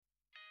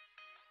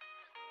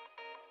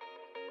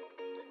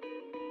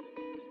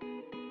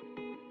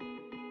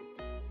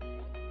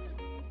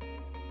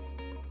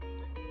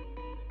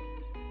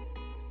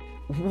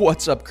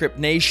What's up, Crypt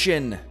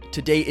Nation?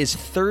 Today is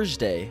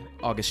Thursday,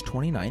 August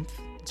 29th.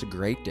 It's a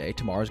great day.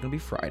 Tomorrow's going to be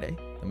Friday,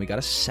 and we got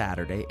a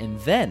Saturday, and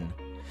then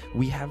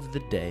we have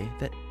the day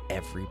that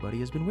everybody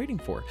has been waiting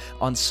for.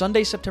 On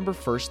Sunday, September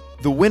 1st,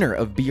 the winner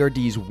of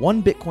BRD's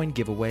One Bitcoin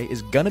giveaway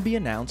is going to be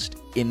announced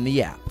in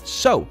the app.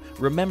 So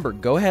remember,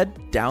 go ahead,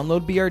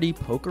 download BRD,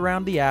 poke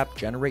around the app,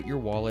 generate your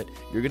wallet.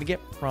 You're going to get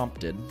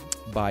prompted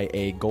by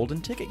a golden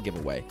ticket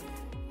giveaway.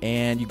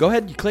 And you go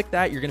ahead, you click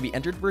that, you're going to be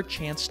entered for a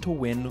chance to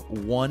win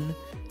one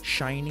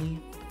shiny,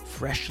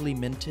 freshly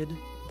minted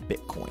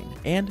Bitcoin.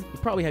 And you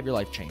probably have your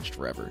life changed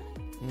forever.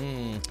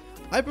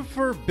 I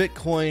prefer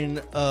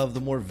Bitcoin of the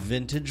more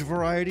vintage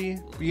variety.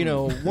 You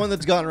know, one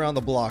that's gotten around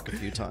the block a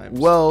few times.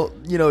 Well,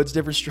 you know, it's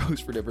different strokes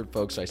for different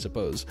folks, I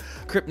suppose.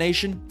 Crypt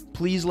Nation,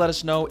 please let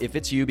us know if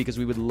it's you, because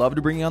we would love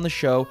to bring you on the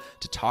show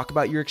to talk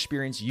about your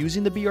experience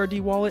using the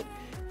BRD wallet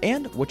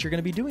and what you're going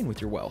to be doing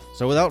with your wealth.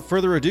 So without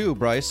further ado,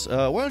 Bryce,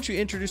 why don't you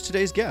introduce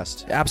today's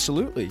guest?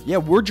 Absolutely. Yeah,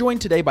 we're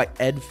joined today by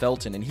Ed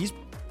Felton,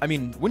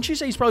 and wouldn't you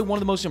say he's probably one of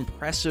the most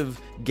impressive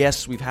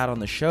guests we've had on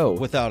the show?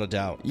 Without a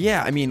doubt.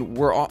 Yeah, I mean,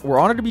 we're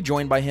honored to be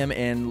joined by him,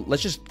 and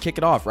let's just kick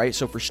it off, right?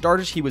 So for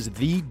starters, he was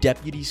the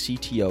deputy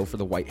CTO for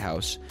the White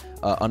House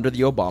under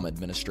the Obama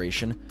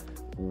administration.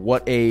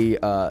 What a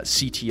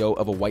CTO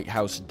of a White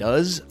House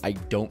does, I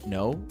don't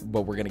know,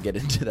 but we're going to get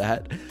into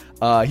that.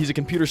 He's a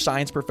computer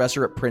science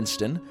professor at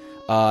Princeton,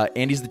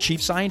 and he's the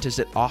chief scientist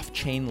at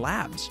Off-Chain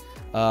Labs,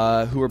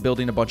 who are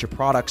building a bunch of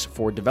products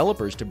for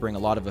developers to bring a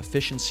lot of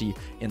efficiency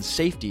and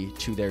safety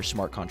to their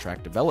smart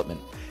contract development.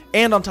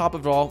 And on top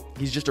of it all,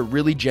 he's just a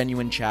really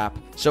genuine chap.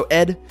 So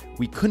Ed,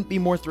 we couldn't be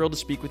more thrilled to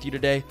speak with you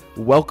today.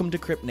 Welcome to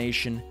Crypt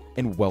Nation,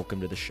 and welcome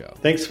to the show.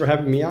 Thanks for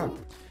having me on.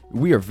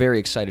 We are very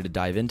excited to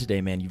dive in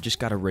today, man. You've just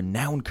got a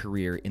renowned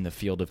career in the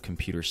field of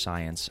computer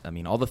science. I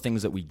mean, all the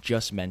things that we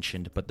just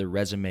mentioned, but the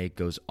resume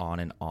goes on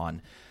and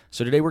on.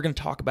 So today we're going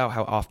to talk about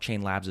how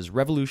Off-Chain Labs is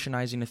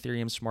revolutionizing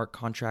Ethereum smart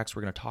contracts.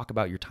 We're going to talk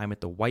about your time at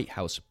the White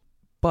House.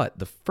 But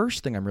the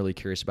first thing I'm really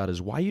curious about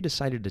is why you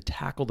decided to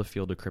tackle the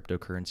field of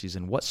cryptocurrencies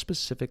and what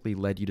specifically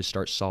led you to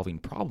start solving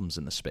problems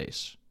in the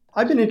space.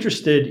 I've been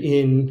interested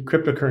in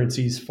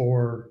cryptocurrencies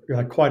for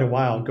quite a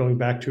while, going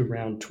back to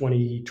around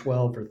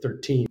 2012 or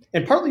 13.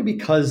 And partly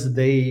because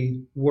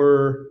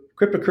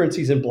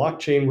cryptocurrencies and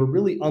blockchain were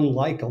really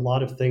unlike a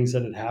lot of things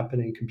that had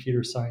happened in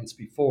computer science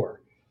before.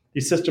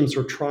 These systems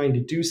were trying to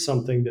do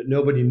something that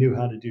nobody knew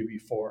how to do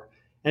before.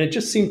 And it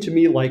just seemed to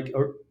me like,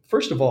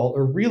 first of all,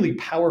 a really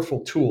powerful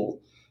tool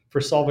for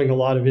solving a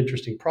lot of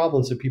interesting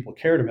problems that people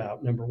cared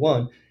about, number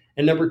one.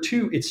 And number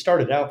two, it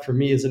started out for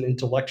me as an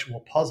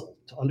intellectual puzzle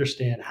to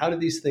understand, how do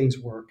these things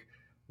work?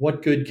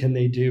 What good can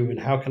they do? And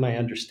how can I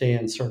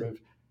understand sort of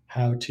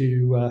how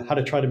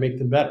to try to make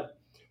them better?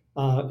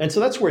 And so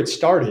that's where it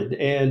started.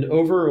 And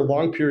over a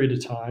long period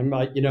of time,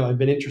 I've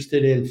been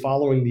interested in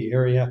following the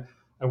area.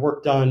 I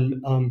worked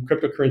on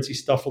cryptocurrency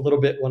stuff a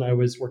little bit when I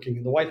was working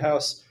in the White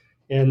House.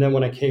 And then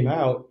when I came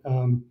out,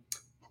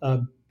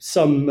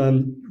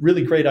 some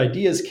really great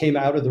ideas came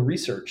out of the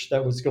research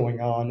that was going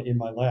on in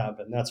my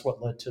lab. And that's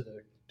what led to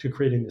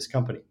creating this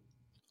company.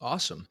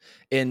 Awesome.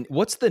 And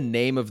what's the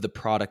name of the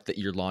product that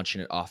you're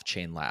launching at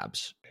Off-Chain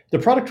Labs? The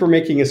product we're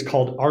making is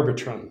called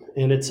Arbitrum,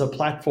 and it's a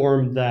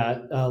platform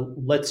that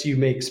lets you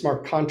make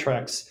smart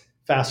contracts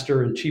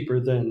faster and cheaper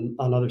than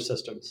on other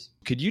systems.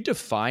 Could you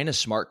define a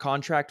smart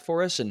contract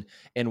for us and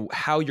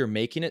how you're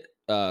making it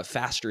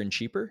faster and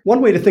cheaper?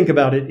 One way to think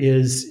about it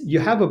is you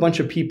have a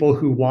bunch of people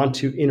who want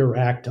to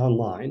interact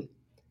online.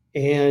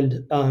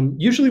 And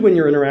usually when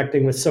you're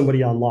interacting with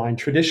somebody online,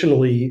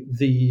 traditionally,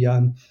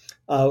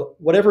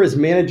 whatever is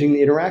managing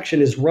the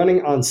interaction is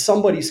running on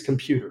somebody's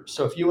computer.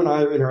 So if you and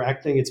I are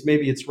interacting,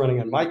 maybe it's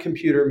running on my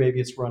computer, maybe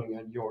it's running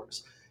on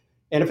yours.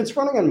 And if it's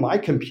running on my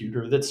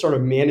computer, that's sort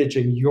of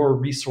managing your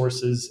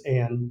resources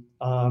and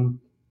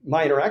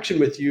my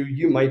interaction with you,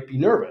 you might be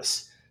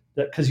nervous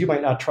because you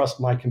might not trust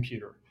my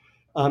computer.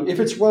 If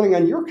it's running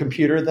on your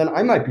computer, then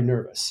I might be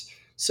nervous.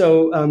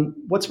 So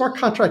what smart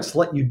contracts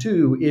let you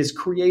do is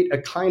create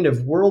a kind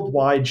of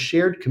worldwide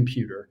shared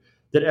computer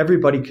that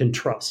everybody can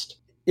trust.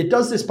 It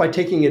does this by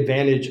taking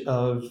advantage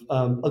of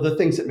the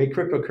things that make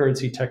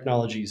cryptocurrency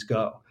technologies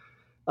go.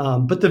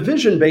 But the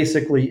vision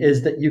basically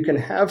is that you can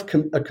have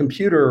a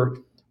computer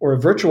or a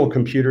virtual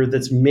computer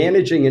that's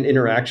managing an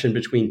interaction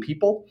between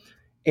people.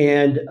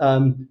 And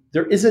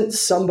there isn't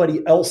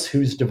somebody else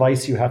whose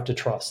device you have to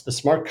trust. The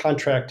smart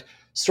contract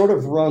sort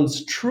of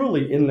runs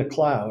truly in the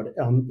cloud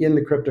in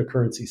the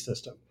cryptocurrency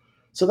system.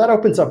 So that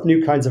opens up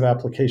new kinds of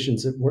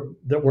applications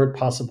that weren't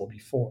possible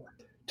before.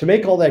 To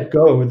make all that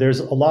go, there's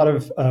a lot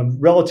of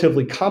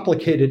relatively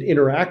complicated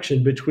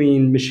interaction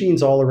between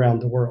machines all around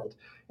the world.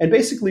 And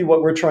basically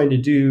what we're trying to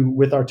do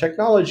with our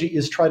technology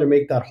is try to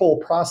make that whole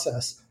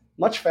process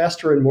much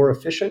faster and more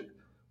efficient,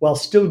 while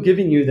still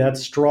giving you that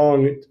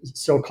strong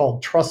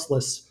so-called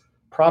trustless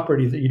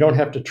property that you don't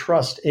have to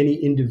trust any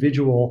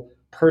individual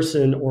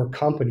person or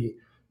company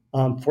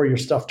for your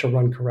stuff to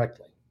run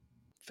correctly.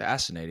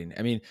 Fascinating.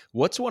 I mean,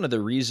 what's one of the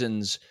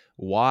reasons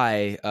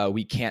why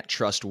we can't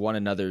trust one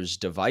another's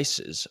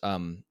devices?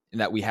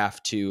 and that we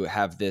have to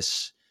have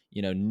this,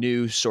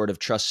 new sort of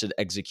trusted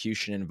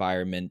execution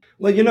environment.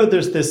 Well,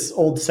 there's this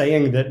old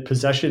saying that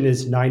possession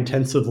is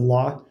 9/10 of the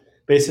law.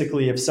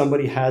 Basically, if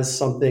somebody has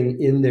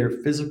something in their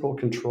physical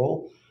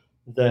control,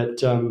 that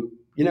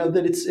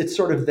that it's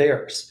sort of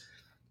theirs,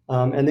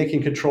 and they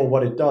can control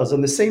what it does.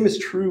 And the same is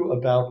true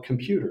about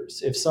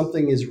computers. If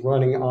something is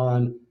running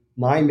on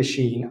my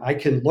machine, I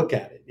can look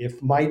at it.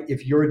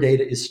 If your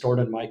data is stored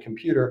on my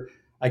computer,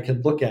 I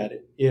can look at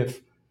it. If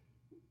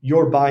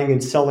you're buying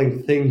and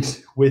selling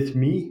things with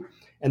me,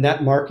 and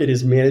that market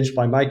is managed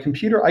by my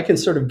computer, I can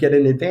sort of get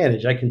an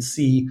advantage. I can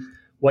see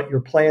what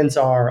your plans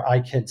are. I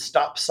can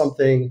stop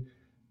something.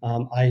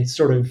 I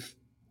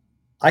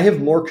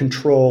have more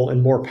control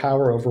and more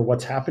power over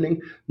what's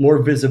happening,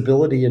 more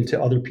visibility into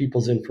other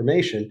people's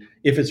information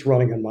if it's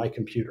running on my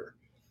computer,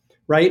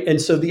 right? And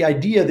so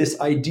this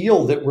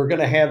ideal that we're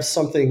going to have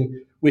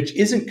something which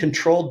isn't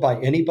controlled by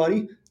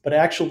anybody, but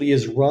actually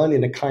is run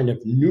in a kind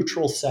of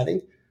neutral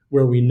setting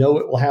where we know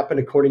it will happen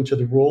according to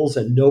the rules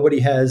and nobody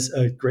has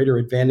a greater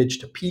advantage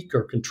to peek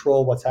or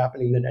control what's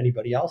happening than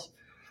anybody else.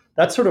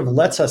 That sort of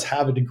lets us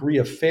have a degree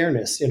of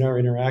fairness in our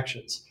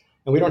interactions.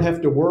 And we don't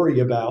have to worry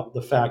about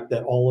the fact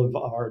that all of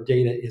our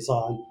data is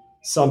on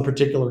some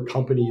particular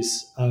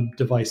company's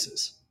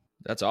devices.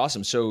 That's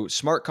awesome. So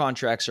smart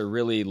contracts are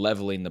really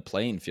leveling the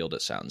playing field,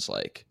 it sounds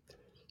like.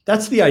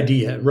 That's the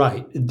idea,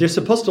 right? They're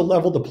supposed to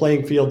level the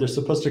playing field. They're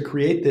supposed to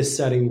create this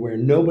setting where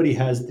nobody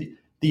has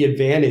the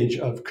advantage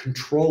of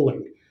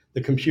controlling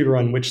the computer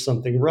on which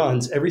something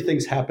runs.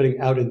 Everything's happening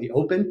out in the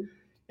open.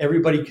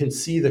 Everybody can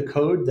see the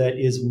code that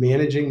is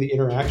managing the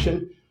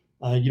interaction.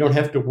 You don't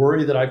have to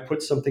worry that I've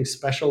put something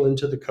special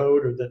into the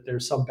code or that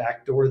there's some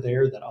backdoor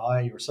there that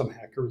I or some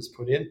hacker has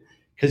put in,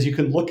 because you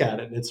can look at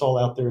it and it's all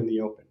out there in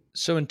the open.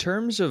 So in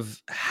terms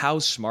of how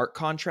smart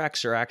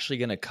contracts are actually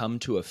going to come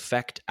to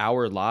affect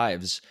our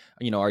lives,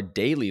 our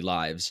daily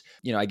lives,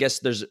 I guess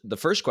the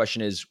first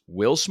question is,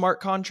 will smart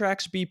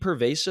contracts be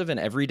pervasive in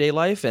everyday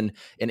life? And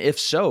if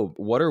so,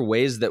 what are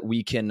ways that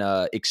we can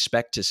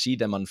expect to see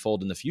them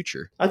unfold in the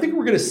future? I think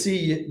we're going to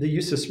see the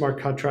use of smart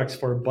contracts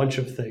for a bunch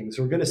of things.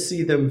 We're going to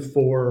see them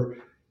for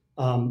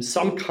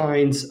some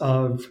kinds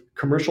of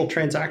commercial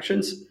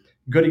transactions.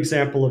 Good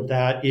example of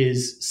that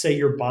is, say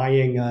you're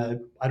buying a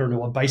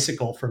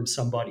bicycle from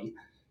somebody.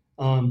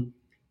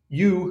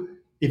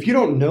 If you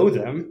don't know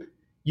them,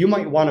 you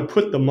might want to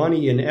put the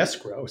money in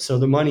escrow. So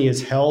the money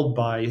is held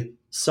by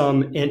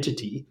some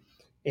entity.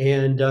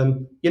 And,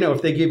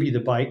 if they give you the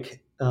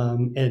bike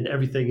and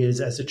everything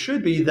is as it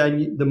should be,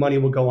 then the money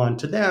will go on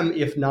to them.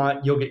 If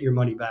not, you'll get your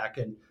money back.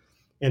 And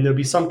there'll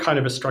be some kind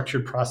of a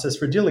structured process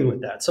for dealing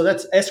with that. So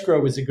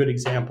escrow is a good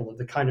example of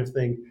the kind of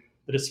thing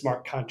that a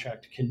smart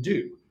contract can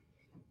do.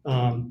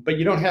 But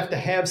you don't have to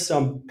have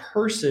some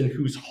person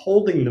who's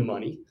holding the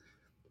money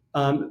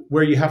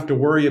where you have to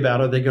worry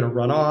about, are they going to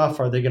run off?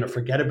 Are they going to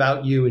forget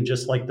about you? And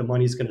just like the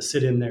money's going to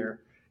sit in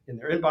their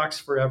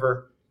inbox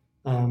forever.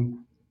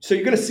 So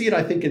you're going to see it,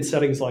 I think, in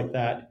settings like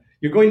that.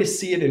 You're going to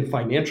see it in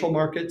financial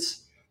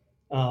markets.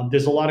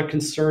 There's a lot of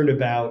concern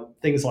about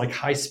things like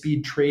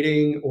high-speed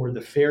trading or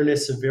the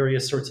fairness of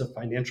various sorts of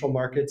financial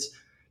markets.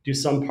 Do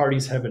some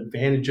parties have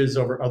advantages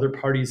over other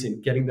parties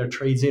in getting their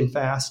trades in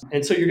fast?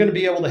 And so you're going to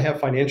be able to have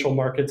financial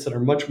markets that are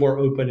much more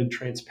open and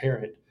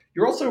transparent.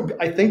 You're also,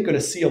 I think, going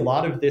to see a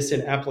lot of this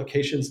in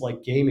applications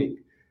like gaming,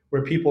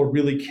 where people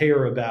really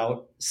care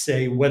about,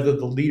 say, whether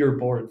the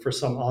leaderboard for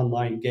some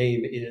online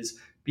game is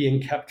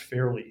being kept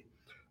fairly,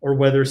 or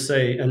whether,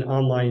 say, an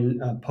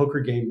online poker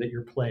game that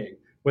you're playing,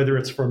 whether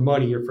it's for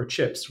money or for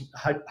chips,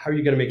 how are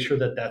you going to make sure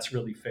that that's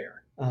really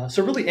fair?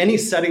 So really any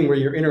setting where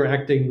you're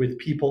interacting with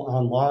people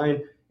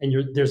online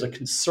and there's a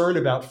concern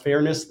about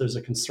fairness, there's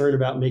a concern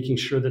about making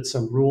sure that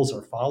some rules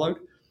are followed,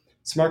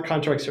 smart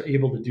contracts are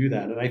able to do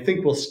that. And I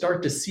think we'll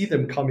start to see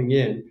them coming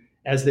in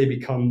as they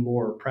become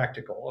more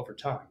practical over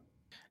time.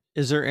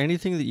 Is there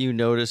anything that you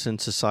notice in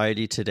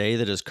society today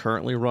that is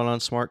currently run on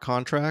smart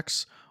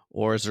contracts?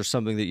 Or is there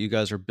something that you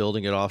guys are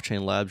building at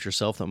Off-Chain Labs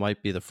yourself that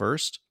might be the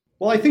first?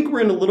 Well, I think we're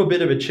in a little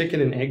bit of a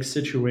chicken and egg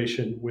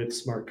situation with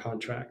smart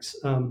contracts.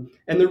 And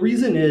the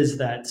reason is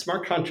that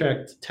smart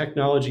contract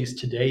technologies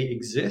today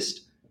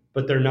exist,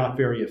 but they're not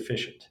very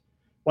efficient.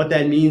 What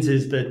that means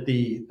is that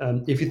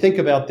if you think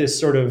about this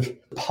sort of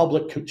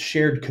public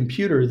shared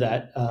computer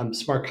that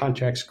smart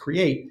contracts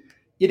create,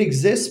 it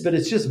exists, but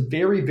it's just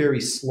very,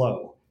 very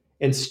slow.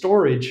 And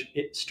storage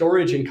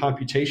and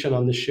computation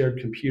on the shared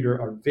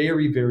computer are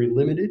very, very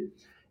limited.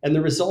 And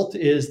the result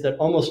is that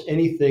almost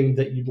anything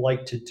that you'd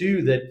like to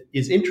do that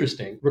is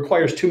interesting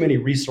requires too many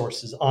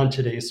resources on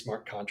today's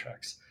smart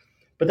contracts.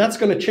 But that's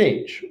going to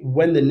change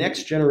when the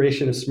next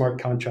generation of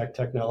smart contract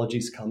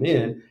technologies come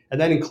in.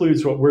 And that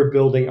includes what we're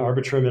building,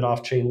 Arbitrum at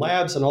Off-Chain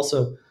Labs. And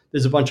also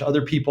there's a bunch of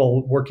other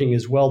people working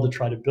as well to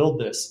try to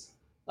build this.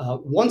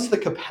 Once the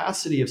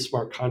capacity of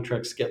smart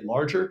contracts get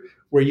larger,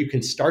 where you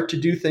can start to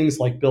do things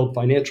like build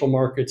financial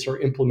markets or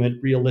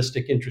implement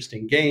realistic,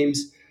 interesting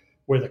games,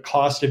 where the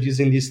cost of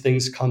using these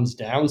things comes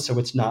down. So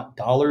it's not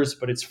dollars,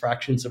 but it's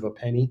fractions of a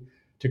penny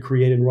to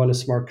create and run a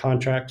smart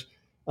contract.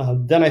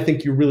 then I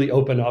think you really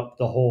open up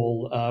the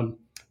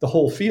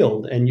whole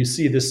field, and you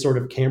see this sort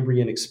of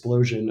Cambrian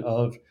explosion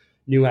of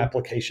new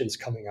applications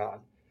coming on.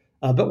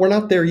 But we're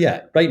not there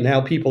yet. Right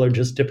now, people are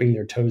just dipping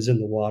their toes in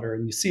the water,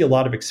 and you see a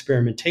lot of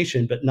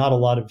experimentation, but not a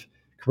lot of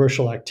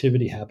commercial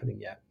activity happening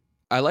yet.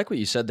 I like what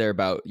you said there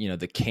about,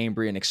 the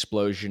Cambrian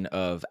explosion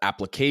of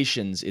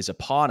applications is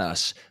upon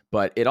us,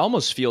 but it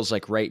almost feels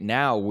like right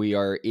now we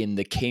are in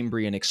the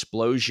Cambrian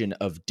explosion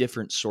of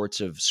different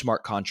sorts of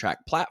smart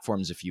contract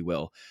platforms, if you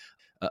will.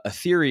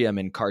 Ethereum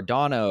and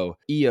Cardano,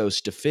 EOS,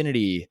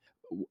 Dfinity,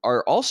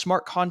 are all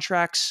smart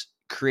contracts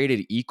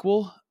created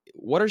equal?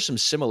 What are some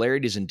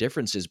similarities and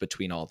differences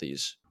between all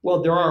these?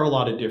 Well, there are a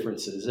lot of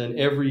differences, and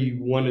every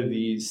one of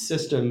these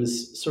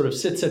systems sort of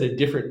sits at a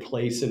different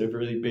place in a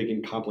really big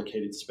and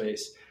complicated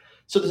space.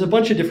 So there's a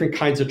bunch of different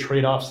kinds of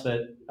trade-offs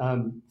that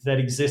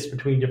exist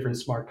between different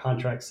smart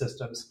contract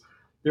systems.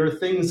 There are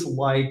things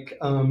like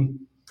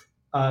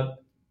uh,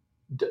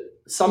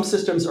 some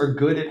systems are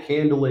good at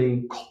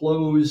handling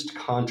closed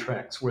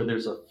contracts where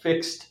there's a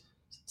fixed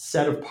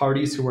set of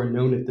parties who are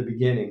known at the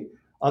beginning.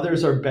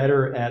 Others are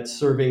better at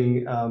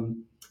serving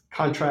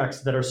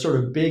contracts that are sort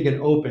of big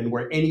and open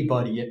where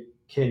anybody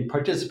can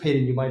participate,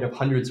 and you might have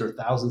hundreds or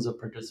thousands of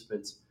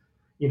participants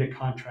in a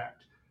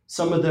contract.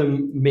 Some of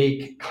them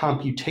make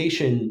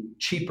computation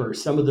cheaper.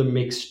 Some of them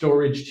make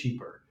storage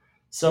cheaper.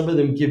 Some of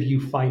them give you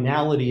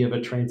finality of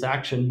a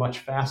transaction much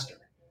faster.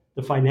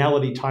 The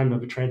finality time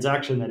of a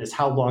transaction, that is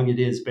how long it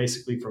is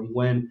basically from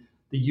when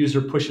the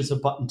user pushes a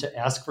button to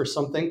ask for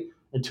something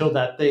until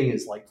that thing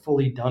is like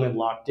fully done and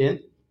locked in.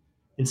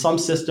 In some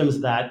systems,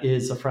 that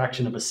is a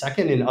fraction of a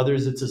second. In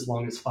others, it's as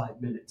long as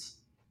 5 minutes.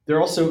 There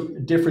are also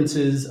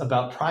differences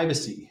about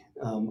privacy.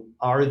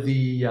 Are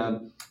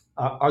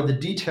the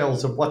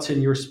details of what's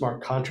in your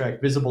smart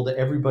contract visible to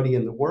everybody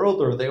in the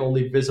world, or are they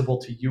only visible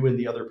to you and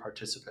the other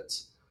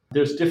participants?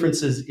 There's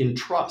differences in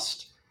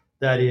trust.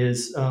 That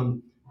is,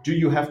 do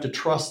you have to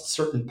trust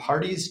certain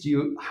parties?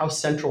 How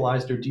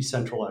centralized or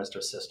decentralized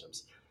are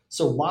systems?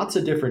 So lots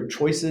of different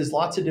choices,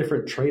 lots of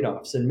different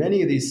trade-offs, and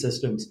many of these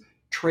systems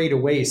trade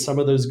away some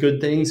of those good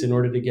things in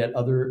order to get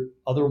other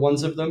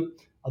ones of them,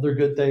 other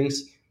good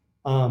things.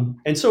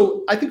 And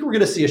so I think we're going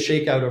to see a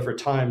shakeout over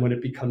time when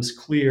it becomes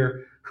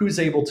clear who's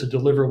able to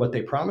deliver what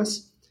they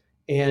promise,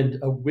 and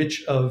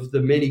which of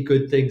the many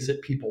good things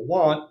that people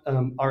want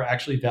are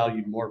actually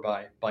valued more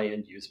by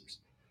end users.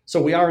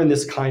 So we are in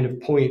this kind of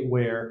point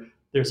where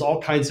there's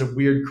all kinds of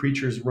weird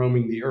creatures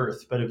roaming the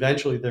earth, but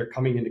eventually they're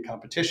coming into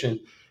competition,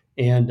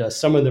 and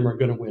some of them are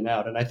going to win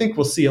out. And I think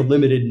we'll see a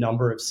limited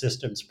number of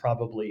systems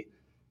probably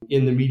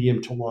in the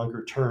medium to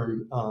longer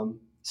term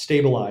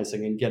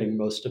stabilizing and getting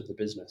most of the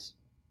business.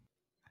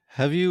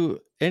 Have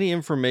you any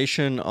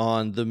information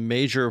on the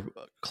major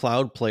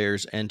cloud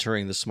players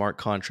entering the smart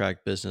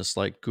contract business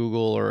like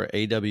Google or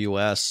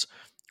AWS,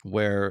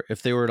 where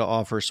if they were to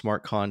offer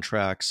smart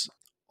contracts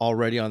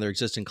already on their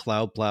existing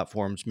cloud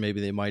platforms,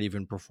 maybe they might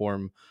even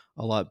perform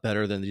a lot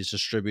better than these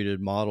distributed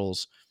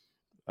models?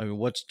 I mean,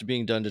 what's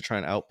being done to try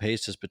and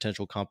outpace this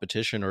potential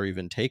competition or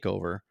even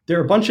takeover? There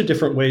are a bunch of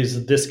different ways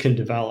that this can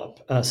develop.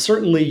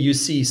 Certainly, you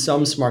see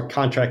some smart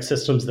contract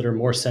systems that are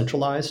more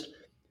centralized,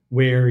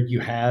 where you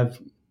have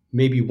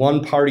maybe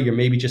one party or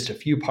maybe just a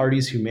few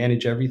parties who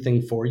manage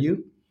everything for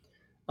you.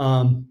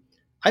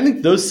 I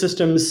think those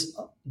systems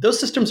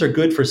are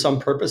good for some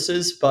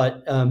purposes,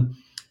 but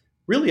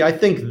really, I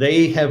think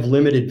they have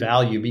limited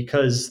value,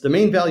 because the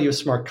main value of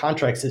smart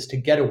contracts is to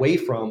get away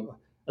from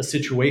a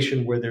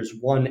situation where there's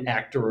one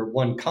actor or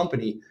one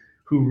company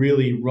who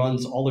really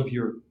runs all of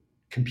your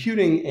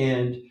computing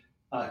and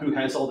who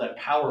has all that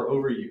power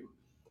over you.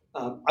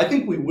 I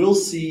think we will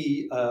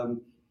see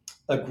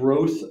a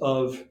growth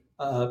of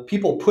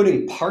people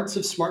putting parts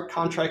of smart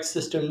contract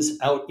systems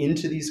out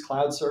into these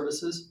cloud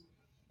services.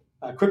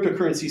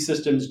 Cryptocurrency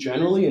systems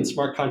generally, and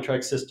smart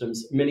contract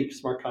systems, many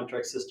smart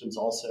contract systems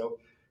also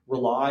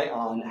rely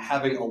on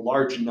having a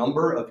large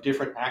number of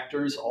different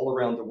actors all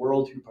around the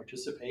world who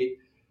participate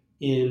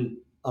in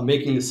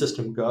making the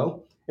system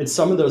go. And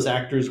some of those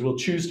actors will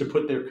choose to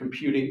put their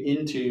computing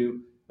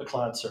into a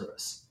cloud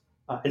service.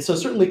 And so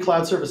certainly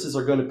cloud services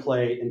are going to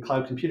play, and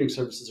cloud computing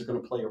services are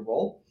going to play a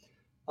role.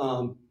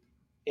 But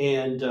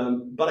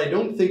I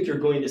don't think you're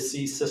going to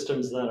see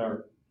systems that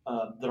are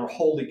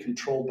wholly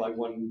controlled by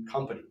one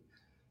company.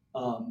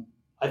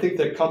 I think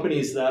that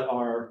companies that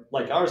are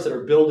like ours that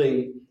are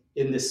building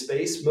in this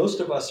space, most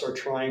of us are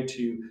trying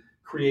to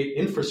create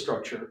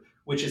infrastructure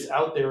which is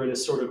out there in a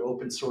sort of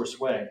open source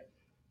way.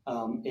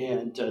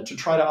 And to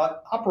try to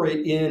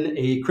operate in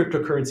a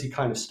cryptocurrency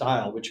kind of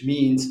style, which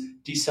means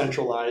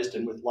decentralized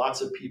and with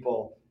lots of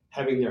people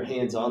having their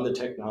hands on the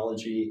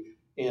technology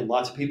and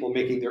lots of people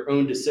making their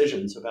own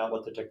decisions about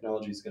what the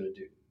technology is going to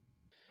do.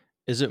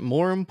 Is it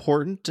more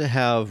important to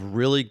have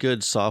really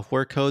good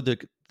software code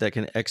that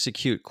can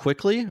execute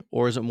quickly,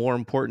 or is it more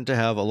important to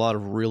have a lot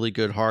of really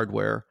good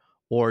hardware,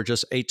 or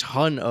just a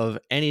ton of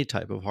any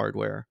type of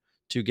hardware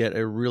to get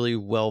a really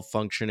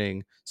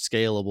well-functioning,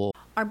 scalable?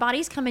 Our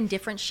bodies come in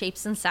different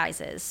shapes and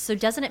sizes, so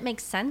doesn't it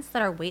make sense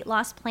that our weight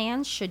loss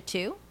plans should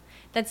too?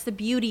 That's the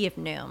beauty of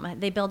Noom.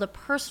 They build a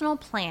personal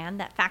plan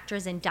that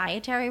factors in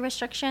dietary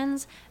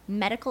restrictions,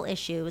 medical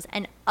issues,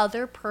 and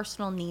other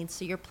personal needs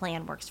so your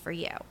plan works for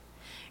you.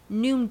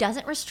 Noom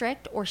doesn't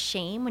restrict or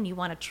shame when you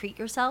want to treat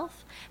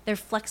yourself. Their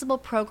flexible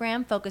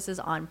program focuses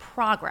on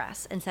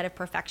progress instead of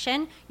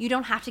perfection. You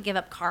don't have to give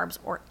up carbs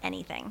or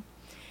anything.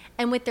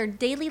 And with their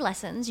daily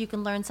lessons, you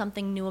can learn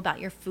something new about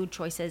your food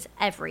choices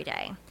every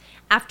day.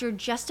 After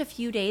just a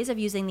few days of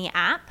using the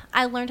app,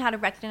 I learned how to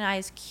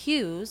recognize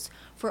cues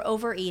for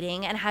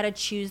overeating and how to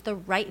choose the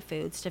right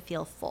foods to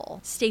feel full.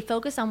 Stay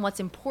focused on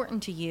what's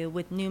important to you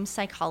with Noom's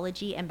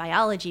psychology and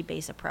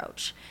biology-based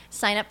approach.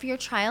 Sign up for your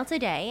trial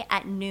today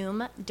at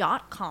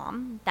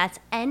Noom.com. That's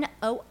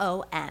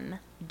Noom.com.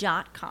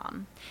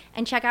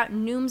 And check out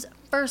Noom's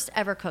first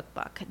ever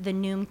cookbook, The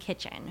Noom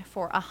Kitchen,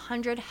 for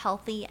 100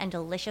 healthy and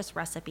delicious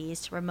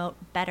recipes to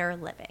promote better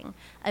living.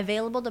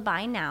 Available to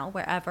buy now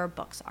wherever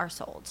books are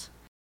sold.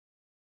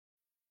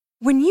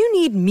 When you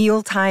need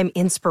mealtime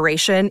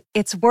inspiration,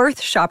 it's worth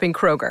shopping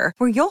Kroger,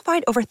 where you'll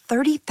find over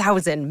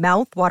 30,000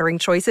 mouth-watering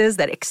choices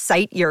that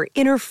excite your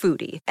inner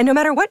foodie. And no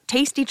matter what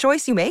tasty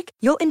choice you make,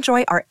 you'll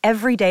enjoy our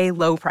everyday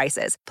low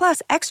prices,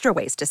 plus extra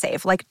ways to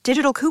save, like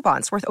digital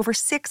coupons worth over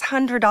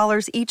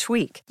 $600 each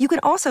week. You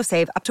can also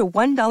save up to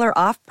 $1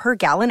 off per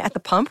gallon at the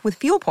pump with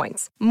fuel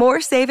points.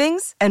 More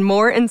savings and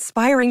more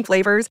inspiring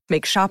flavors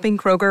make shopping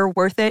Kroger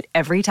worth it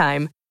every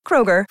time.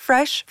 Kroger,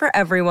 fresh for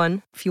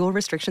everyone. Fuel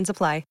restrictions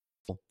apply.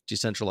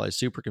 Decentralized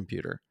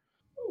supercomputer.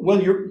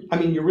 Well,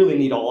 you really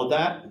need all of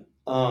that.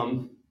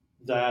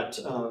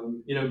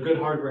 Good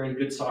hardware and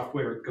good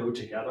software go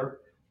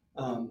together.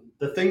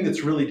 The thing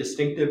that's really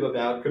distinctive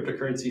about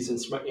cryptocurrencies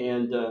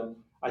and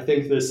I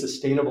think the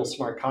sustainable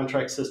smart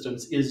contract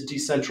systems is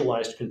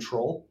decentralized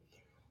control.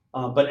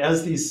 But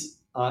as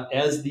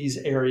these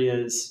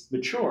areas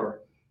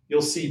mature,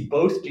 you'll see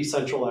both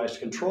decentralized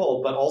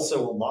control, but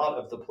also a lot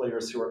of the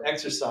players who are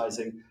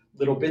exercising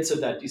little bits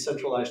of that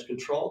decentralized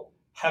control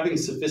having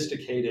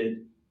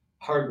sophisticated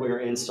hardware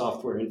and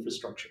software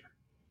infrastructure.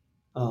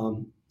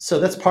 So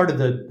that's part of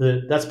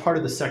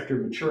the sector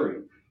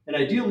maturing. And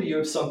ideally, you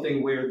have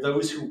something where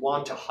those who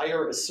want to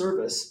hire a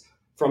service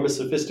from a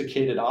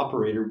sophisticated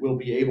operator will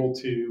be able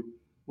to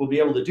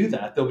do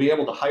that. They'll be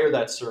able to hire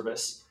that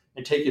service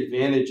and take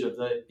advantage of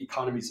the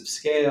economies of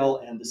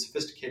scale and the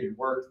sophisticated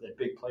work that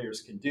big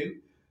players can do,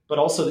 but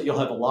also that you'll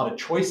have a lot of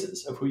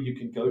choices of who you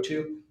can go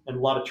to and a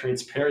lot of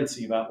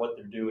transparency about what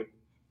they're doing.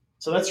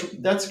 So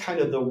that's kind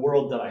of the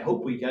world that I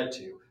hope we get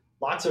to.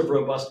 Lots of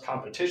robust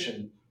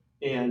competition,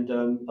 and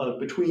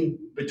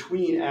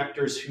between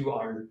actors who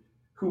are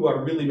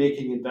really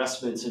making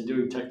investments and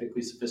doing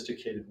technically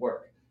sophisticated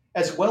work,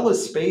 as well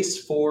as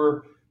space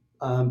for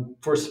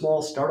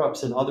small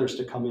startups and others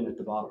to come in at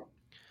the bottom.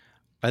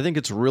 I think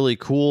it's really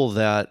cool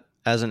that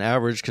as an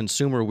average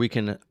consumer, we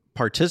can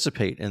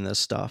participate in this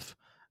stuff.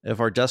 If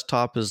our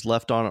desktop is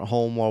left on at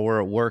home while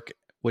we're at work,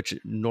 which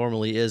it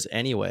normally is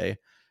anyway,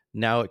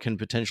 now it can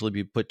potentially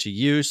be put to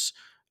use.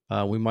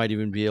 We might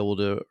even be able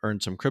to earn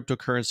some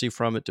cryptocurrency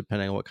from it,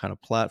 depending on what kind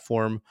of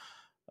platform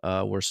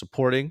we're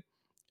supporting.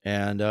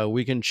 And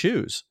we can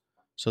choose.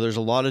 So there's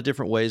a lot of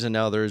different ways. And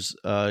now there's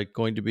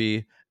going to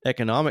be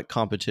economic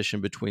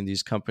competition between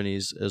these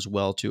companies as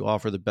well to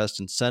offer the best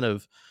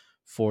incentive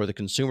for the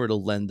consumer to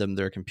lend them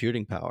their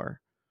computing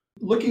power.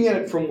 Looking at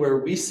it from where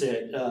we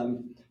sit,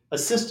 a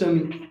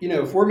system,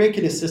 if we're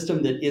making a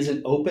system that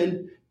isn't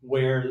open,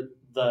 where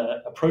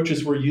the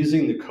approaches we're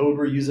using, the code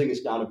we're using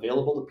is not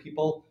available to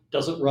people,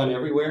 doesn't run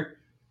everywhere,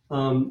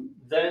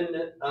 then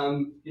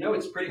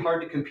it's pretty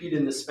hard to compete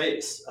in this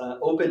space.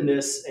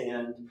 Openness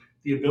and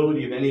the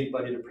ability of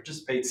anybody to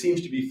participate seems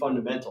to be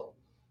fundamental.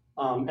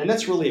 And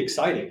that's really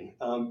exciting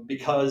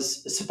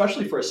because,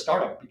 especially for a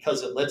startup,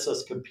 because it lets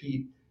us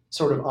compete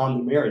sort of on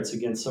the merits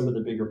against some of the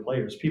bigger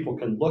players. People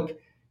can look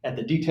at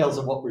the details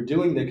of what we're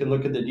doing. They can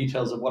look at the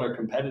details of what our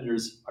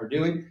competitors are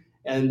doing,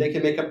 and they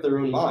can make up their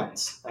own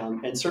minds.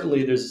 And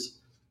certainly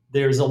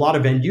there's a lot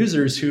of end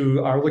users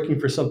who are looking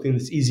for something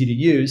that's easy to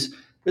use.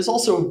 There's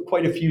also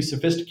quite a few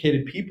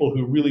sophisticated people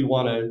who really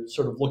want to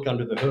sort of look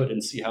under the hood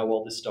and see how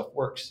well this stuff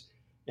works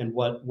and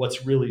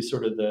what's really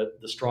sort of the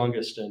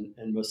strongest and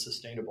most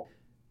sustainable.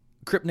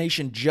 Crypt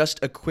Nation,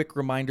 just a quick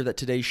reminder that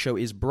today's show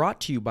is brought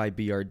to you by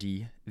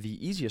BRD,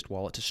 the easiest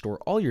wallet to store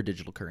all your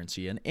digital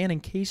currency in. And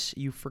in case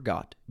you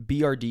forgot,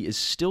 BRD is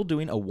still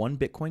doing a 1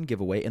 Bitcoin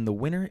giveaway, and the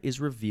winner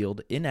is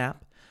revealed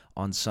in-app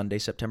on Sunday,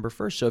 September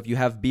 1st. So if you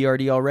have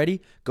BRD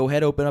already, go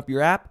ahead, open up your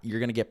app. You're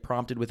going to get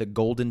prompted with a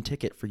golden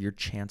ticket for your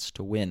chance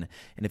to win.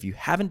 And if you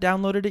haven't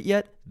downloaded it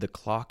yet, the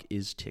clock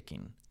is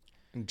ticking.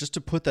 And just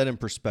to put that in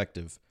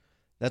perspective,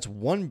 that's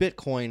 1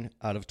 Bitcoin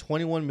out of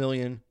 21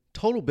 million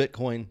total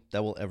Bitcoin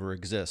that will ever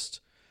exist.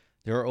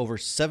 There are over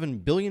 7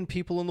 billion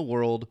people in the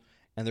world,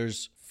 and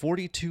there's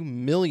 42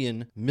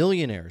 million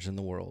millionaires in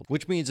the world,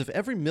 which means if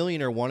every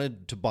millionaire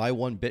wanted to buy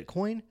 1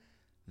 Bitcoin,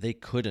 they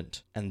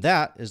couldn't. And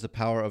that is the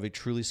power of a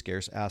truly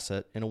scarce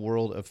asset in a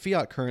world of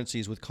fiat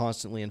currencies with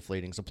constantly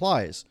inflating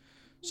supplies.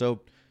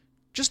 So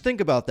Just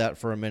think about that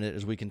for a minute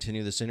as we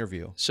continue this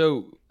interview.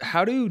 So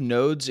how do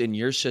nodes in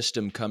your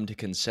system come to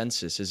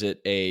consensus? Is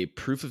it a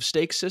proof of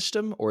stake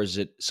system or is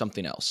it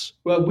something else?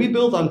 Well, we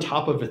build on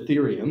top of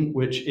Ethereum,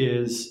 which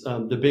is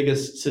the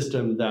biggest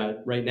system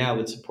that right now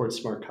that supports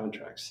smart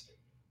contracts.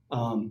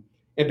 And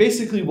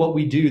basically what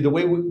we do,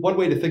 one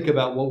way to think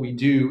about what we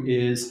do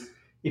is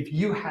if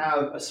you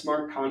have a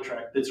smart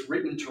contract that's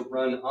written to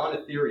run on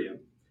Ethereum,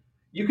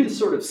 you can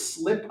sort of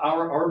slip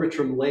our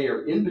Arbitrum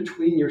layer in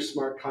between your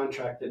smart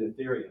contract and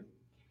Ethereum.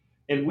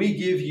 And we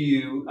give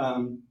you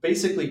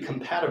basically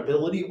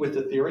compatibility with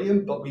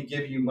Ethereum, but we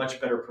give you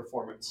much better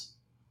performance.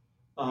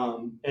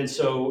 And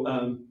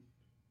so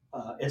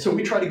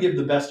we try to give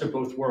the best of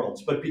both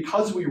worlds. But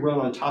because we run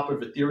on top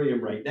of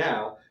Ethereum right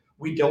now,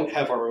 we don't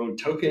have our own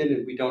token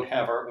and we don't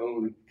have our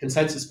own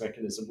consensus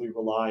mechanism. We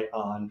rely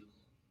on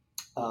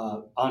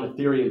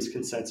Ethereum's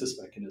consensus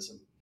mechanism.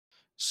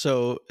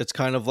 So it's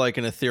kind of like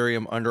an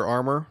Ethereum Under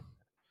Armour?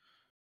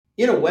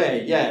 In a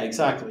way, yeah,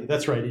 exactly.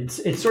 That's right.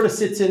 It sort of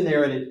sits in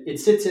there, and it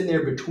sits in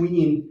there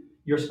between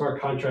your smart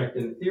contract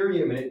and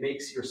Ethereum, and it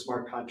makes your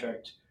smart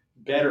contract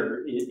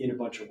better in a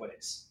bunch of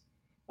ways.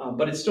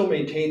 But it still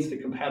maintains the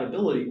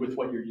compatibility with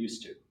what you're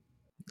used to.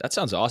 That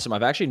sounds awesome.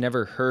 I've actually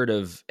never heard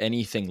of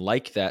anything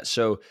like that.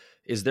 So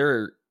is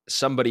there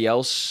somebody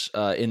else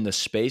in the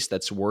space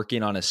that's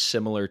working on a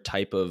similar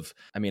type of,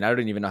 I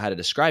don't even know how to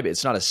describe it.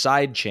 It's not a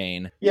side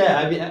chain.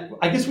 Yeah,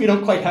 I guess we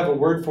don't quite have a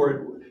word for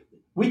it.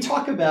 We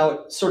talk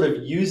about sort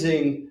of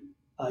using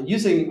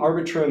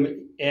Arbitrum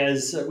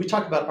we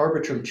talk about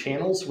Arbitrum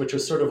channels, which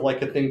is sort of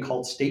like a thing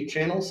called state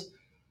channels.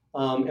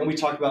 And we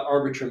talk about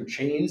Arbitrum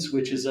chains,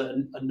 which is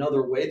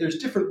another way. There's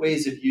different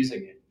ways of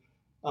using it.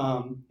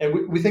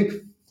 And we think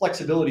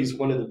flexibility is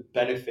one of the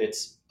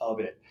benefits of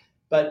it.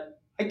 But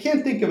I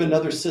can't think of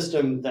another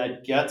system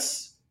that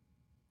gets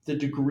the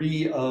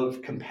degree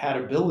of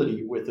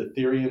compatibility with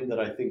Ethereum that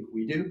I think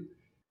we do.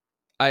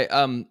 I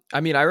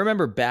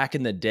remember back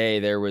in the day,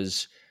 there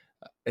was,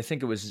 I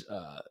think it was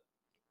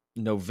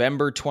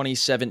November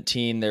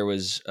 2017, there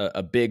was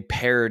a big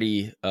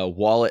parody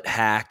wallet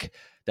hack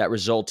that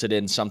resulted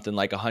in something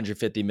like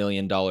 $150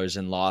 million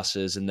in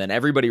losses. And then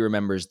everybody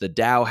remembers the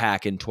DAO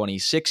hack in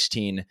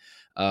 2016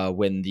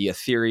 when the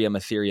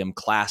Ethereum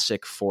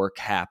Classic fork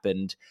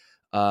happened.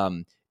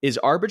 Is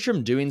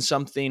Arbitrum doing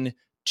something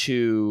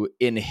to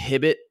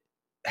inhibit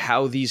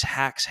how these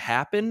hacks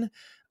happen?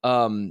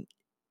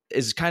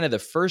 Is kind of the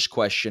first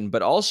question,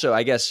 but also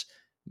I guess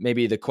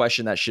maybe the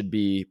question that should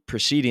be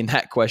preceding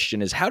that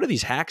question is, how do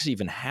these hacks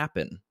even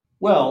happen?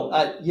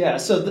 Well, yeah.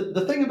 So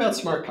the thing about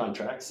smart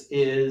contracts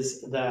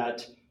is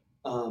that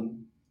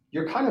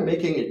you're kind of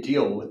making a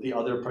deal with the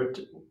other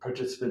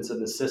participants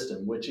in the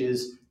system, which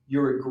is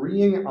you're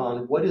agreeing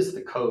on what is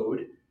the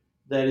code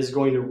that is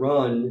going to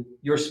run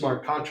your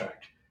smart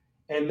contract.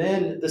 And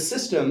then the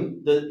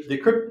system,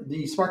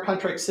 the smart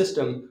contract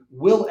system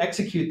will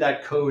execute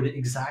that code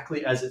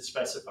exactly as it's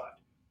specified.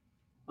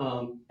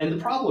 And the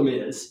problem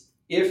is,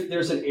 if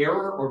there's an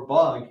error or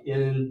bug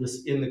in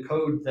the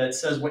code that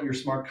says what your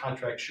smart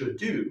contract should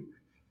do,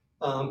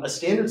 a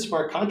standard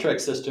smart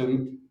contract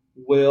system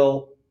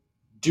will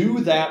do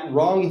that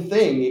wrong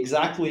thing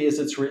exactly as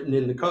it's written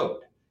in the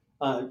code.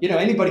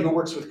 Anybody who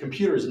works with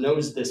computers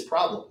knows this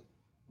problem.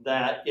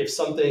 That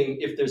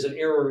if there's an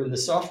error in the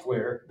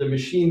software, the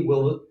machine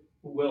will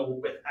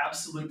with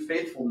absolute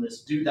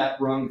faithfulness do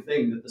that wrong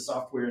thing that the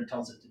software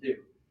tells it to do.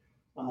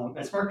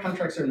 And smart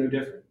contracts are no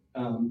different.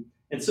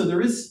 And so there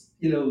is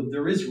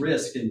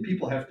risk, and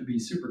people have to be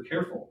super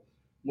careful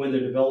when they're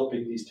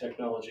developing these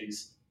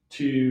technologies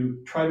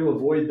to try to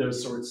avoid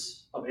those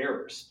sorts of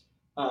errors.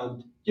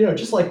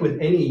 Just like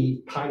with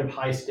any kind of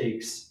high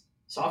stakes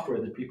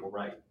software that people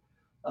write.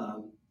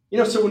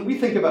 So when we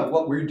think about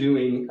what we're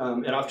doing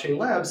at Off-Chain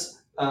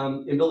Labs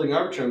in building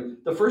Arbitrum,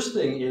 the first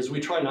thing is we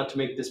try not to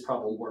make this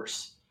problem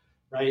worse,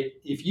 right?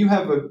 If you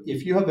have a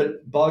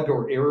bug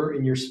or error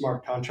in your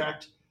smart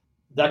contract,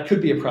 that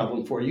could be a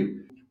problem for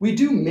you. We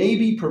do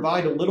maybe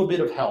provide a little bit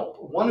of help.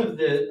 One of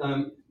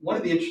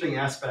the interesting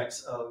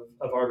aspects of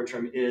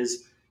Arbitrum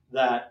is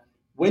that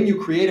when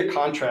you create a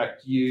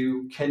contract,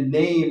 you can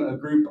name a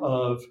group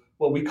of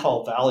what we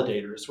call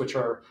validators, which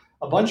are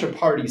a bunch of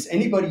parties,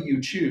 anybody you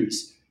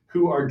choose,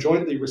 who are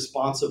jointly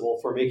responsible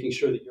for making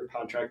sure that your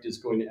contract is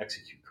going to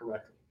execute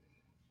correctly.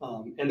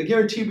 And the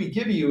guarantee we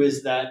give you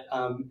is that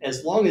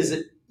as long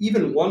as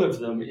even one of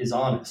them is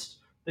honest,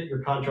 that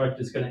your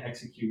contract is going to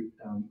execute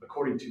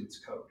according to its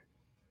code.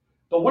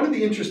 But one of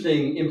the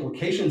interesting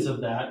implications of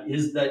that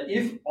is that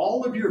if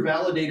all of your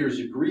validators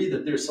agree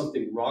that there's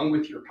something wrong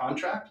with your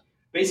contract,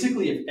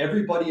 basically if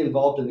everybody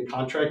involved in the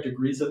contract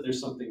agrees that there's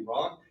something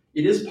wrong,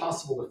 it is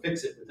possible to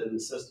fix it within the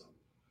system.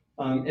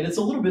 And it's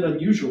a little bit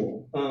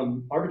unusual.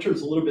 Arbitrum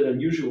is a little bit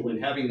unusual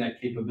in having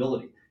that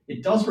capability.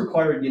 It does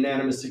require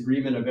unanimous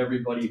agreement of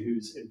everybody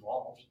who's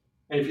involved.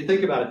 And if you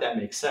think about it, that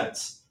makes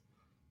sense.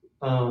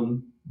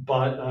 But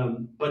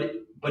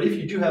if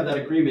you do have that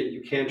agreement,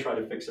 you can try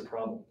to fix a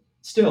problem.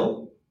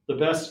 Still, the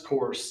best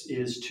course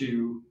is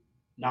to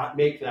not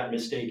make that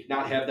mistake,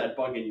 not have that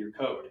bug in your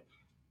code.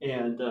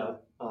 And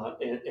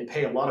and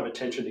pay a lot of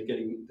attention to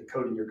getting the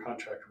code in your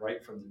contract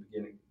right from the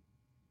beginning.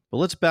 But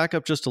let's back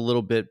up just a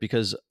little bit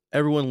because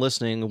everyone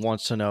listening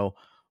wants to know,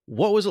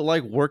 what was it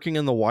like working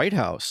in the White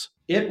House?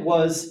 It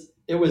was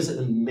an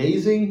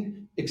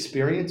amazing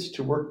experience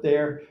to work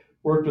there.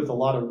 Worked with a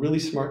lot of really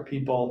smart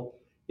people.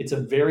 It's a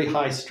very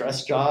high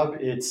stress job.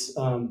 It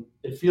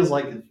feels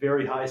like it's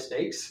very high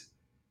stakes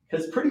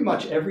because pretty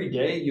much every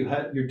day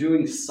you're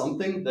doing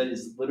something that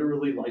is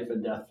literally life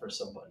and death for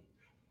somebody.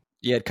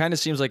 Yeah, it kind of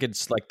seems like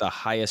it's like the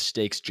highest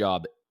stakes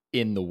job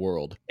in the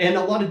world. And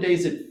a lot of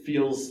days it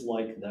feels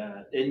like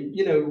that. And,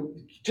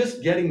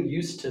 just getting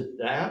used to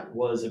that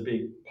was a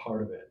big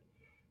part of it.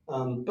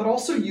 But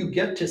also you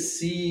get to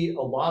see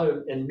a lot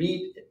of, and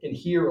meet and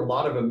hear a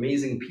lot of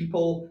amazing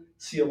people,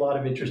 see a lot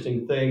of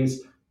interesting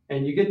things,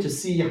 and you get to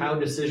see how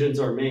decisions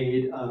are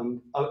made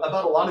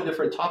about a lot of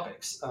different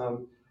topics.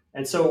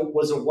 And so it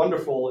was a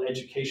wonderful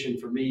education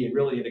for me and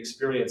really an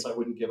experience I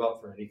wouldn't give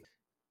up for anything.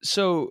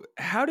 So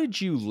how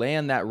did you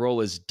land that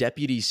role as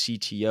Deputy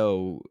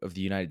CTO of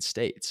the United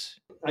States?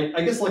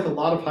 I guess like a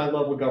lot of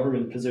high-level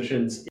government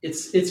positions,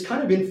 it's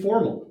kind of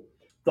informal.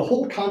 The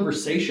whole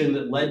conversation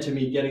that led to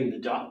me getting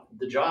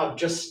the job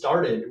just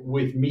started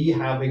with me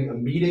having a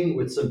meeting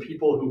with some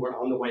people who were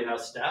on the White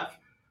House staff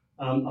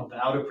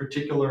about a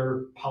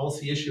particular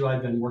policy issue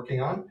I've been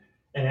working on.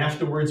 And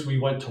afterwards, we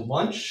went to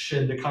lunch,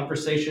 and the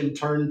conversation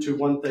turned to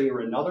one thing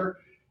or another.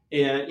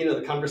 And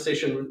the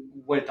conversation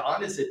went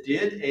on as it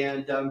did,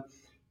 and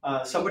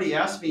somebody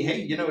asked me,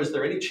 "Hey, is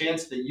there any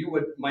chance that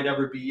you might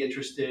ever be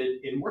interested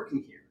in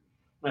working here?"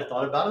 And I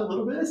thought about it a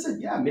little bit. I said,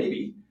 "Yeah,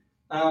 maybe."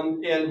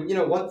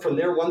 And from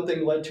there, one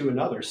thing led to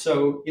another.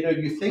 So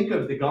you think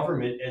of the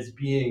government as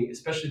being,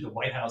 especially the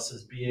White House,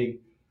 as being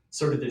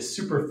sort of this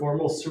super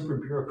formal, super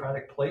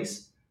bureaucratic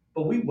place.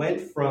 But we went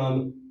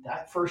from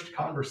that first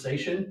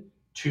conversation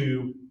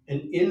to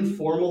an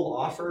informal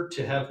offer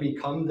to have me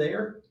come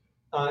there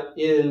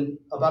in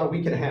about a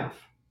week and a half.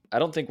 I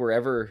don't think we're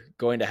ever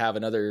going to have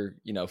another,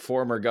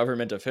 former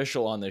government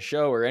official on the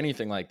show or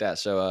anything like that.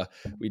 So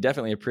we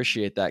definitely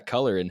appreciate that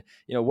color. And,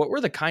 what were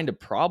the kind of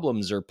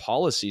problems or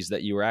policies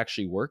that you were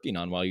actually working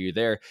on while you were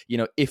there,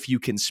 if you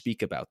can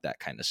speak about that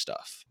kind of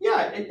stuff?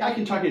 Yeah, I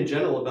can talk in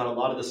general about a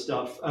lot of the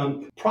stuff.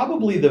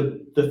 Probably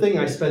the thing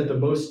I spent the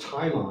most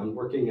time on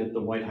working at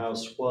the White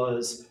House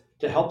was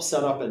to help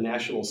set up a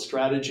national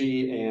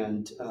strategy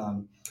and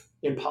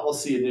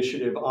policy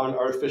initiative on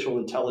artificial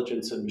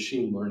intelligence and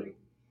machine learning.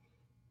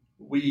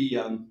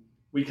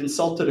 We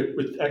consulted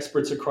with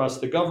experts across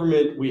the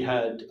government. We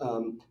had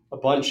a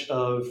bunch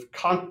of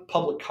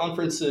public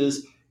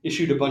conferences,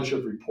 issued a bunch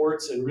of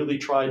reports, and really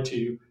tried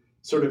to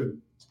sort of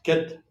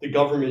get the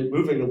government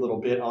moving a little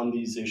bit on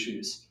these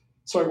issues.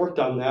 So I worked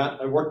on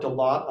that. I worked a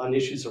lot on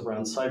issues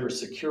around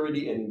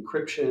cybersecurity and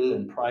encryption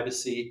and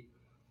privacy.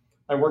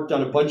 I worked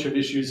on a bunch of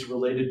issues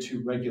related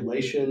to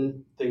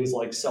regulation, things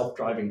like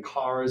self-driving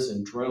cars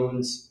and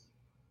drones.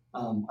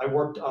 I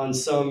worked on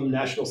some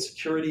national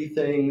security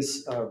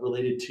things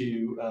related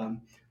to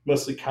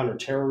mostly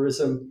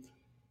counterterrorism.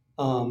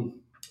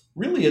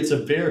 Really, it's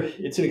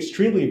an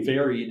extremely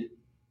varied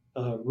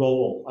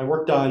role. I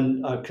worked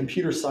on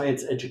computer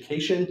science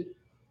education,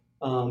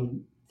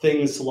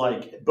 things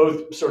like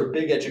both sort of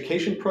big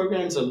education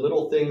programs and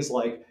little things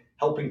like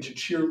helping to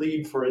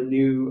cheerlead for a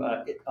new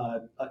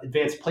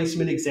advanced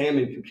placement exam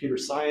in computer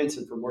science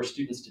and for more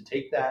students to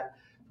take that,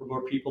 for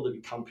more people to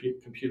become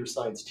computer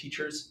science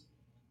teachers.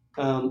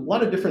 A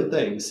lot of different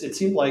things. It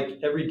seemed like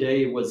every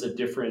day was a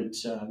different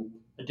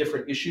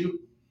issue,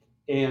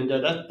 and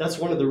that's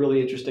one of the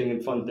really interesting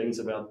and fun things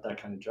about that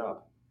kind of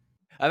job.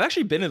 I've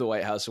actually been to the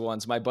White House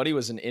once. My buddy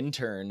was an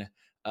intern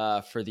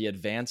for the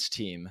advanced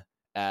team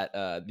at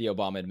the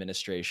Obama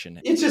administration.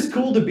 It's just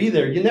cool to be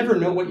there. You never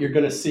know what you're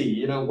going to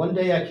see. One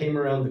day I came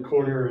around the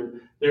corner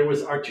and there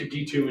was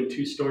R2-D2 and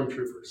 2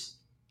 stormtroopers.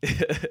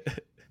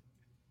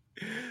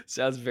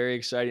 Sounds very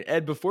exciting.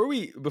 Ed, before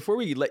we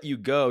let you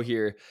go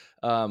here,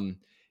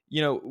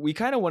 we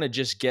kind of want to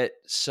just get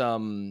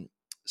some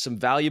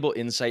valuable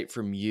insight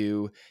from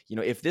you.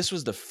 If this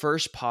was the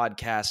first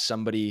podcast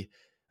somebody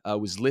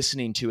was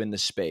listening to in the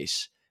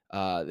space,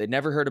 they'd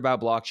never heard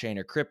about blockchain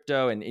or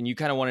crypto, and you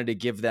kind of wanted to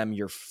give them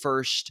your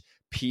first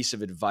piece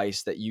of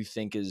advice that you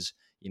think is,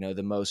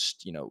 the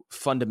most,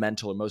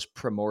 fundamental or most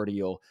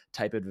primordial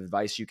type of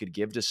advice you could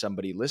give to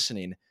somebody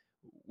listening,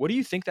 what do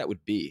you think that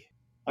would be?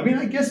 I mean,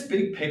 I guess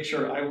big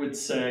picture, I would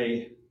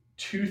say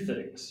two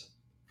things.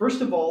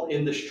 First of all,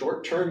 in the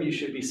short term, you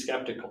should be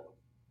skeptical.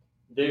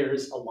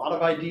 There's a lot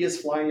of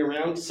ideas flying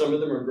around. Some of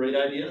them are great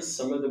ideas.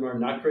 Some of them are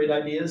not great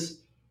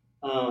ideas.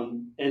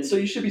 And so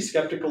you should be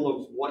skeptical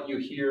of what you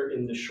hear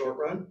in the short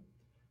run.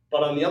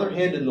 But on the other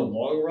hand, in the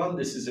long run,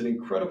 this is an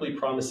incredibly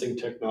promising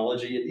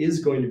technology. It is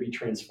going to be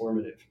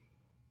transformative.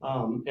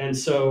 And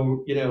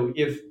so,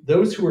 if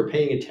those who are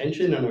paying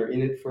attention and are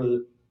in it for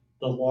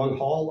the long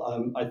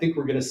haul, I think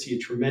we're going to see a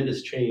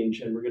tremendous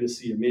change and we're going to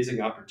see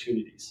amazing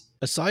opportunities.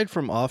 Aside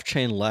from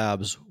Off-Chain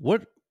Labs,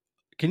 what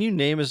can you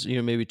name as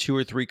maybe 2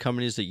 or 3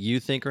 companies that you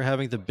think are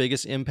having the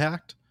biggest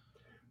impact?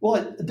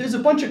 Well, there's a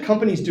bunch of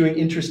companies doing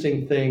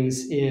interesting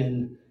things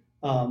in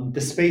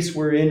the space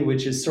we're in,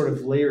 which is sort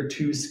of layer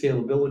 2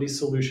 scalability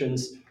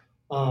solutions.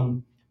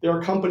 There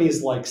are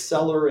companies like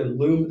Seller and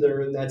Loom that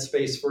are in that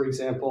space, for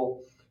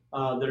example,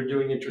 that are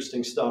doing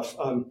interesting stuff.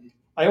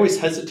 I always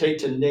hesitate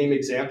to name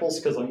examples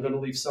because I'm going to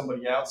leave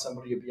somebody out.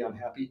 Somebody will be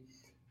unhappy.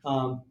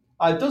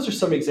 Those are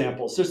some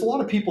examples. There's a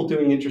lot of people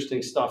doing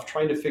interesting stuff,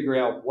 trying to figure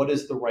out what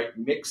is the right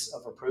mix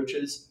of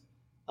approaches.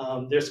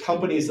 There's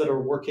companies that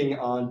are working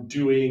on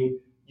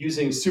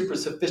using super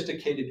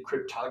sophisticated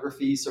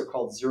cryptography,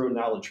 so-called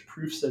zero-knowledge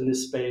proofs in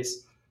this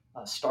space.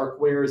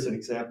 Starkware is an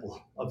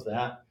example of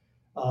that.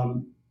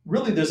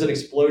 Really, there's an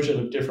explosion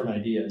of different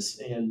ideas.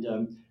 And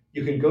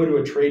you can go to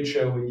a trade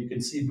show and you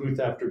can see booth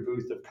after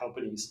booth of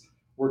companies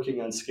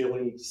working on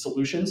scaling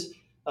solutions.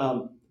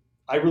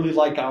 I really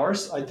like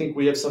ours. I think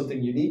we have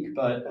something unique,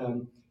 but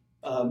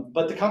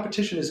the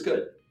competition is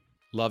good.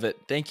 Love it.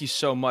 Thank you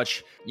so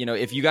much.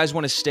 If you guys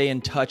want to stay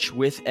in touch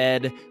with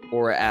Ed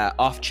or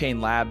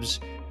Off-Chain Labs,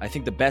 I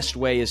think the best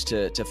way is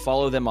to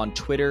follow them on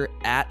Twitter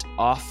at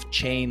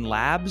Off-Chain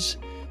Labs,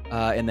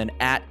 and then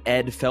at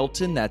Ed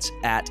Felten. That's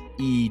at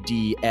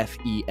EDFELTEN.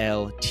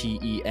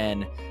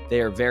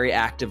 They are very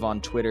active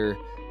on Twitter,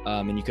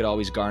 and you could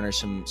always garner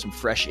some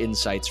fresh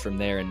insights from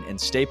there and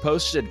stay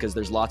posted because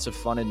there's lots of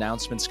fun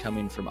announcements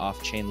coming from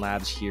Off-Chain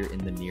Labs here in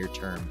the near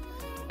term.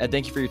 Ed,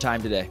 thank you for your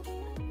time today.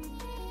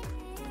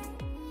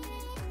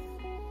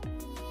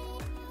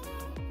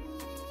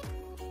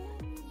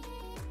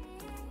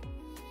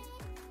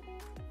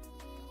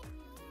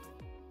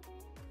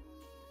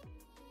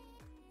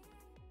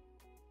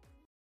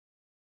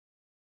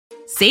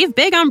 Save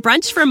big on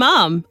brunch for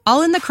mom,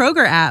 all in the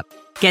Kroger app.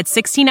 Get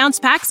 16-ounce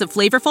packs of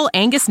flavorful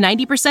Angus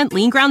 90%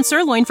 lean ground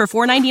sirloin for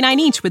 $4.99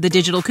 each with a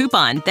digital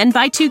coupon. Then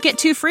buy 2, get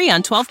 2 free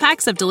on 12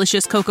 packs of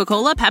delicious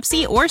Coca-Cola,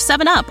 Pepsi, or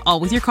 7-Up, all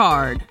with your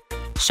card.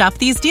 Shop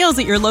these deals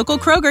at your local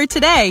Kroger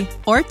today,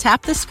 or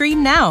tap the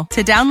screen now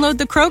to download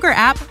the Kroger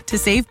app to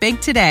save big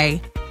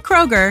today.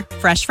 Kroger,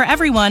 fresh for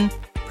everyone.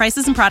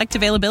 Prices and product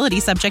availability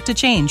subject to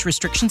change.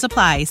 Restrictions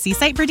apply. See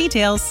site for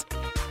details.